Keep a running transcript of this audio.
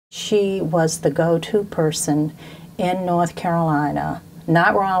She was the go-to person in North Carolina,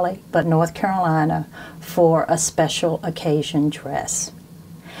 not Raleigh, but North Carolina, for a special occasion dress.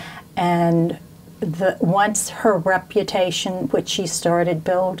 And once her reputation, which she started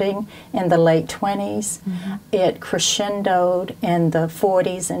building in the late 20s, it crescendoed in the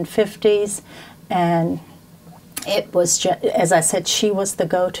 40s and 50s, and it was just, as I said, she was the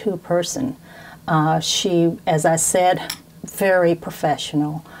go-to person. She, as I said, very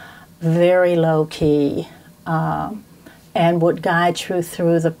professional, very low-key, and would guide you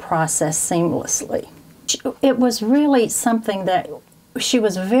through the process seamlessly. It was really something that she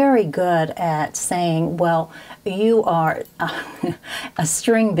was very good at saying, well, you are a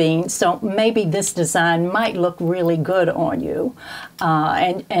string bean, so maybe this design might look really good on you.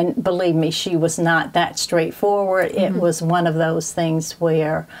 And believe me, she was not that straightforward. It was one of those things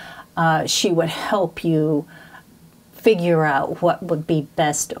where she would help you figure out what would be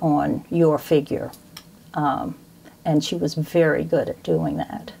best on your figure. And she was very good at doing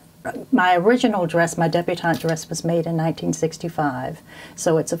that. My original dress, my debutante dress, was made in 1965,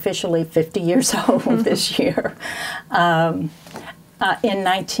 so it's officially 50 years old this year. In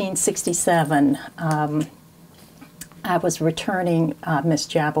 1967, I was returning Miss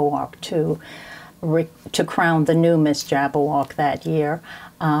Jabberwock to crown the new Miss Jabberwock that year.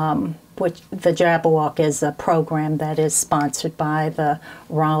 Which the Jabberwock is a program that is sponsored by the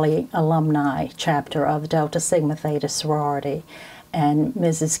Raleigh alumni chapter of Delta Sigma Theta sorority. And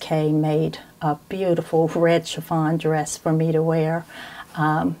Mrs. Kay made a beautiful red chiffon dress for me to wear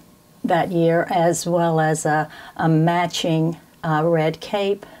that year, as well as a matching red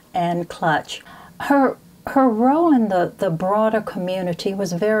cape and clutch. Her role in the broader community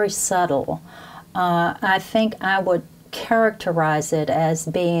was very subtle. I think I would characterize it as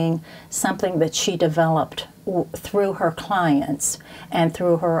being something that she developed through her clients and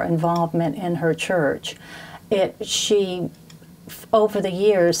through her involvement in her church. She, over the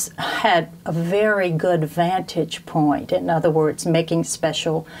years, had a very good vantage point. In other words, making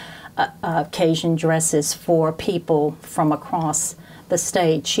special occasion dresses for people from across the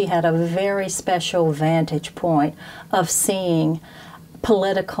state. She had a very special vantage point of seeing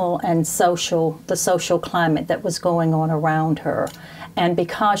political and the social climate that was going on around her. And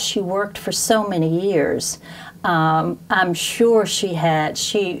because she worked for so many years, I'm sure she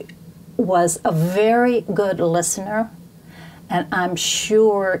was a very good listener, and I'm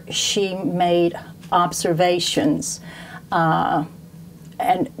sure she made observations and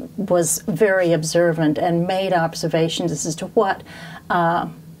was very observant and made observations as to what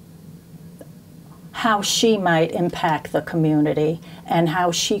how she might impact the community and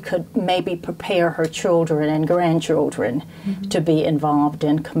how she could maybe prepare her children and grandchildren to be involved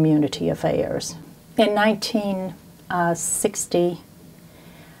in community affairs. In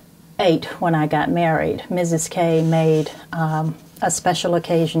 1968, when I got married, Mrs. Kay made a special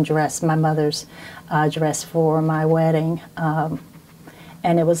occasion dress, my mother's dress for my wedding, and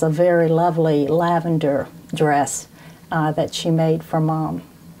it was a very lovely lavender dress that she made for Mom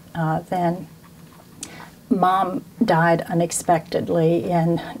then. Mom died unexpectedly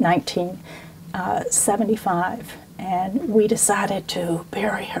in 1975, and we decided to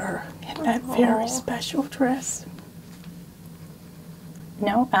bury her in that very special dress.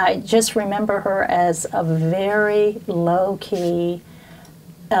 No, I just remember her as a very low-key,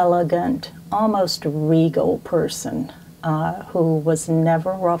 elegant, almost regal person who was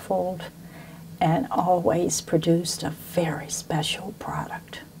never ruffled and always produced a very special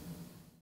product.